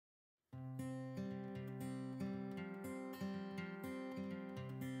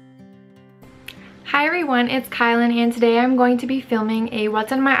Hi everyone, it's Kylan and today I'm going to be filming a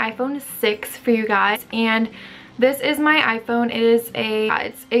what's on my iPhone 6 for you guys. And this is my iPhone.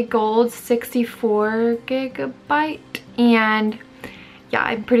 It's a gold 64 gigabyte and yeah,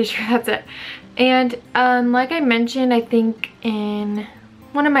 I'm pretty sure that's it. And like I mentioned, I think in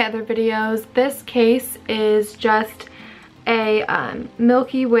one of my other videos, this case is just a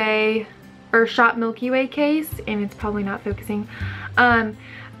Milky Way or shot Milky Way case, and it's probably not focusing.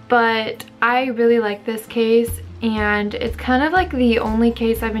 But I really like this case, and it's kind of like the only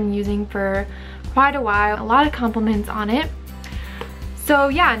case I've been using for quite a while. A lot of compliments on it. So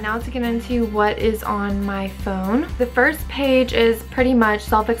yeah, now to get into what is on my phone. The first page is pretty much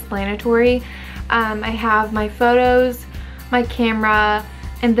self-explanatory. I have my photos, my camera,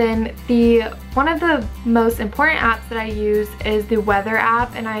 and then one of the most important apps that I use is the weather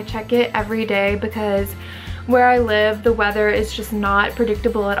app, and I check it every day because where I live, the weather is just not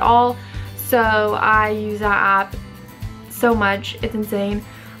predictable at all. So I use that app so much, it's insane.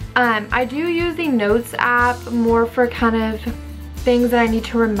 I do use the notes app more for kind of things that I need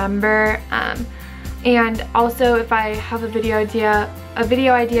to remember. And also if I have a video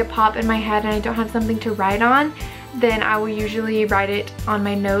idea pop in my head and I don't have something to write on, then I will usually write it on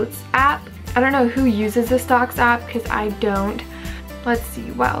my notes app. I don't know who uses the stocks app because I don't. Let's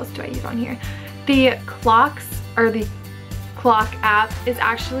see, what else do I use on here? The clocks, or the clock app, is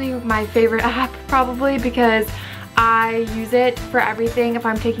actually my favorite app probably because I use it for everything. If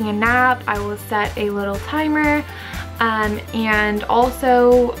I'm taking a nap, I will set a little timer. And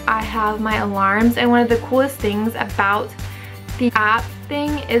also I have my alarms, and one of the coolest things about the app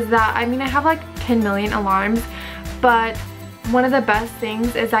thing is that, I mean, I have like 10 million alarms, but one of the best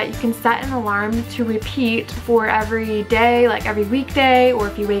things is that you can set an alarm to repeat for every day, like every weekday, or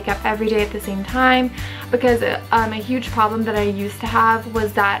if you wake up every day at the same time. Because a huge problem that I used to have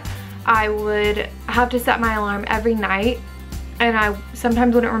was that I would have to set my alarm every night, and I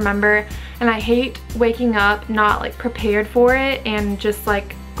sometimes wouldn't remember, and I hate waking up not like prepared for it and just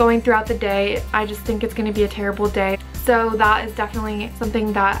like going throughout the day. I just think it's going to be a terrible day. So that is definitely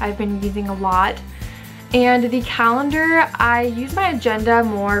something that I've been using a lot. And the calendar, I use my agenda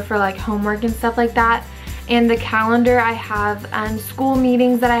more for like homework and stuff like that. And the calendar, I have school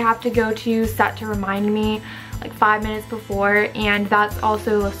meetings that I have to go to set to remind me like 5 minutes before, and that's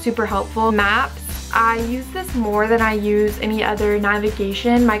also super helpful. Maps, I use this more than I use any other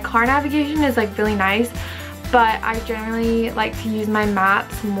navigation. My car navigation is like really nice, but I generally like to use my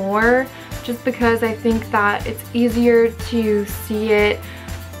maps more just because I think that it's easier to see it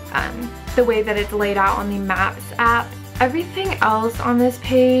the way that it's laid out on the Maps app. Everything else on this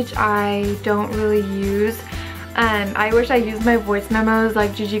page I don't really use. I wish I used my voice memos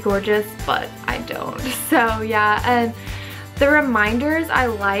like Gigi Gorgeous, but I don't. So yeah, and the reminders I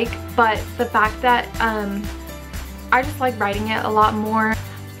like, but the fact that I just like writing it a lot more.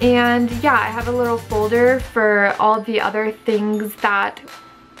 And yeah, I have a little folder for all the other things that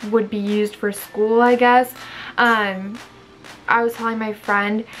would be used for school, I guess. I was telling my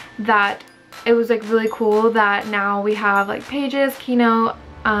friend that it was like really cool that now we have like Pages, Keynote,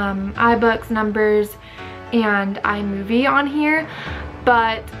 iBooks, Numbers, and iMovie on here.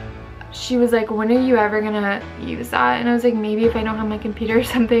 But she was like, when are you ever gonna use that? And I was like, maybe if I don't have my computer or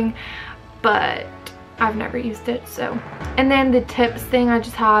something, but I've never used it. So, and then the tips thing, I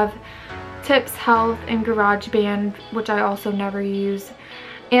just have Tips, Health, and GarageBand, which I also never use.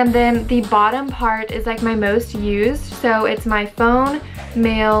 And then the bottom part is like my most used, so it's my phone,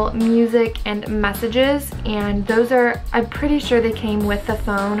 mail, music, and messages, and those are, I'm pretty sure they came with the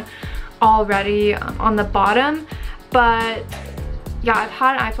phone already on the bottom. But yeah, I've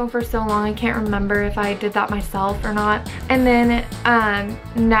had an iPhone for so long I can't remember if I did that myself or not. And then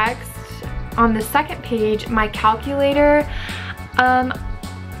next on the second page, my calculator.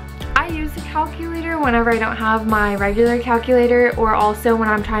 I use a calculator whenever I don't have my regular calculator, or also when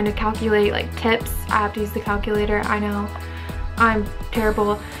I'm trying to calculate like tips, I have to use the calculator. I know, I'm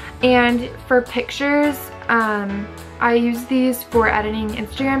terrible. And for pictures, I use these for editing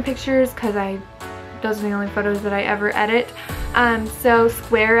Instagram pictures because those are the only photos that I ever edit. So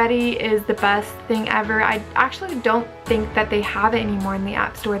Square Ready is the best thing ever. I actually don't think that they have it anymore in the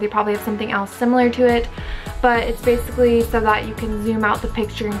App Store. They probably have something else similar to it, but it's basically so that you can zoom out the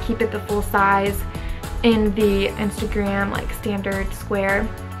picture and keep it the full size in the Instagram like standard square.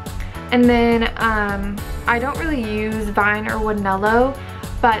 And then I don't really use Vine or Wanello,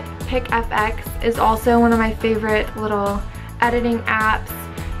 but PicFX is also one of my favorite little editing apps.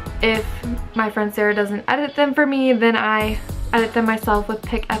 If my friend Sarah doesn't edit them for me, then I edit them myself with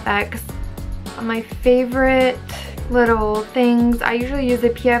PicFX. My favorite little things. I usually use the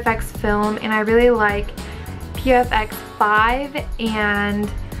PFX film, and I really like PFX 5,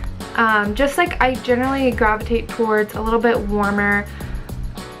 and just like I generally gravitate towards a little bit warmer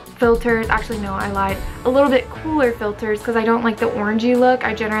filters. Actually no, I lied. A little bit cooler filters because I don't like the orangey look.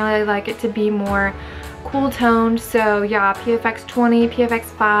 I generally like it to be more cool toned. So yeah, PFX 20, PFX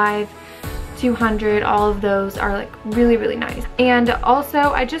 5, 200, all of those are like really, really nice. And also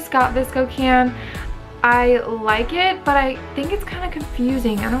I just got VSCO Cam. I like it, but I think it's kind of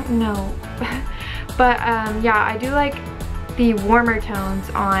confusing. I don't know. But yeah, I do like the warmer tones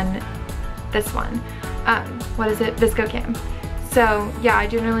on this one. What is it? VSCO Cam. So yeah, I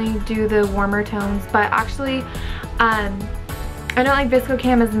generally do the warmer tones, but actually I don't like VSCO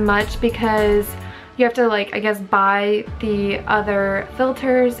Cam as much because you have to, like, I guess buy the other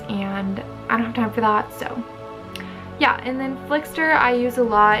filters, and I don't have time for that. So yeah, and then Flixster I use a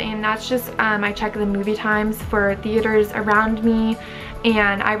lot, and that's just I check the movie times for theaters around me,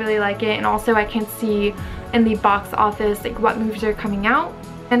 and I really like it. And also I can see in the box office like what movies are coming out.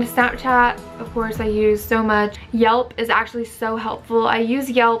 And Snapchat, of course, I use so much. Yelp is actually so helpful. I use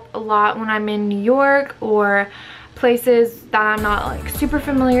Yelp a lot when I'm in New York or places that I'm not like super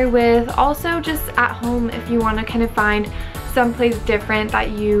familiar with. Also just at home, if you want to kind of find someplace different that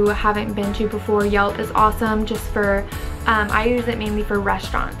you haven't been to before, Yelp is awesome just for, I use it mainly for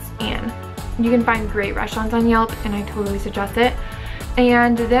restaurants, and you can find great restaurants on Yelp, and I totally suggest it.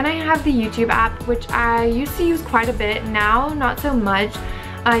 And then I have the YouTube app, which I used to use quite a bit. Now, not so much.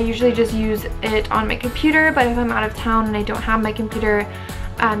 I usually just use it on my computer, but if I'm out of town and I don't have my computer,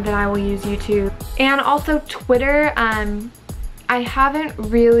 then I will use YouTube. And also Twitter. I haven't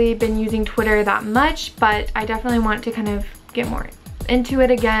really been using Twitter that much, but I definitely want to kind of get more into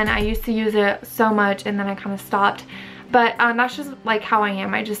it again. I used to use it so much, and then I kind of stopped. But that's just like how I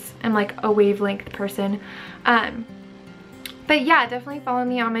am. I just am like a wavelength person. But yeah, definitely follow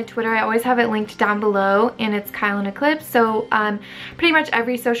me on my Twitter. I always have it linked down below, and it's Kylan Eclipse. So pretty much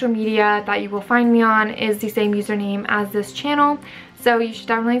every social media that you will find me on is the same username as this channel. So you should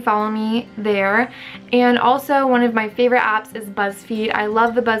definitely follow me there. And also one of my favorite apps is BuzzFeed. I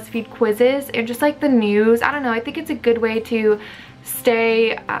love the BuzzFeed quizzes and just like the news. I don't know, I think it's a good way to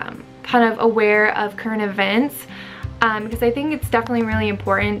stay kind of aware of current events, because I think it's definitely really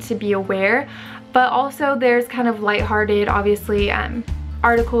important to be aware. But also there's kind of lighthearted, obviously,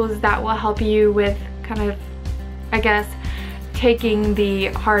 articles that will help you with kind of, I guess, taking the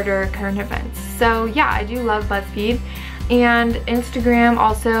harder current events. So yeah, I do love BuzzFeed. And Instagram,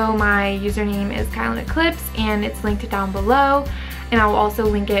 also my username is Kylan Eclipse, and it's linked down below. And I will also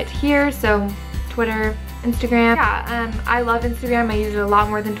link it here, so Twitter, Instagram. Yeah, I love Instagram. I use it a lot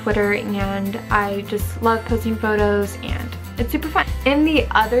more than Twitter, and I just love posting photos, and it's super fun. In the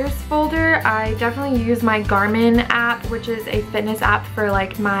others folder, I definitely use my Garmin app, which is a fitness app for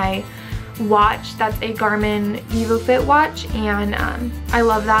like my watch. That's a Garmin VivoFit watch, and I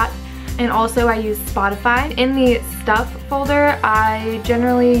love that. And also I use Spotify. In the stuff folder, I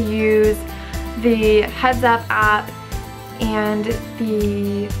generally use the Heads Up app and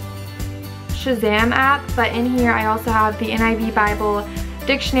the Shazam app, but in here I also have the NIV Bible,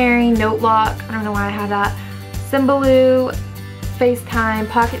 Dictionary, NoteLock, I don't know why I have that, Symbaloo, FaceTime,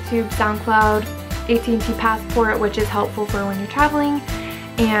 PocketTube, SoundCloud, AT&T Passport, which is helpful for when you're traveling,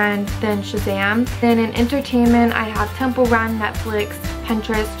 and then Shazam. Then in entertainment, I have Temple Run, Netflix,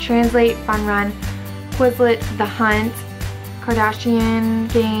 Pinterest, Translate, Fun Run, Quizlet, The Hunt,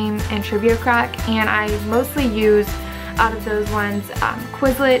 Kardashian Game, and Trivia Crack. And I mostly use, out of those ones,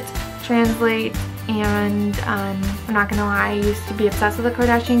 Quizlet, Translate, and I'm not gonna lie, I used to be obsessed with the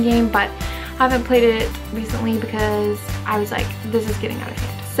Kardashian Game, but I haven't played it recently because I was like, this is getting out of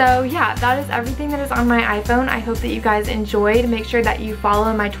hand. So yeah, that is everything that is on my iPhone. I hope that you guys enjoyed. Make sure that you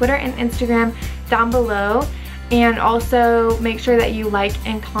follow my Twitter and Instagram down below. And also make sure that you like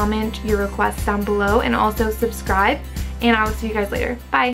and comment your requests down below, and also subscribe. And I will see you guys later. Bye.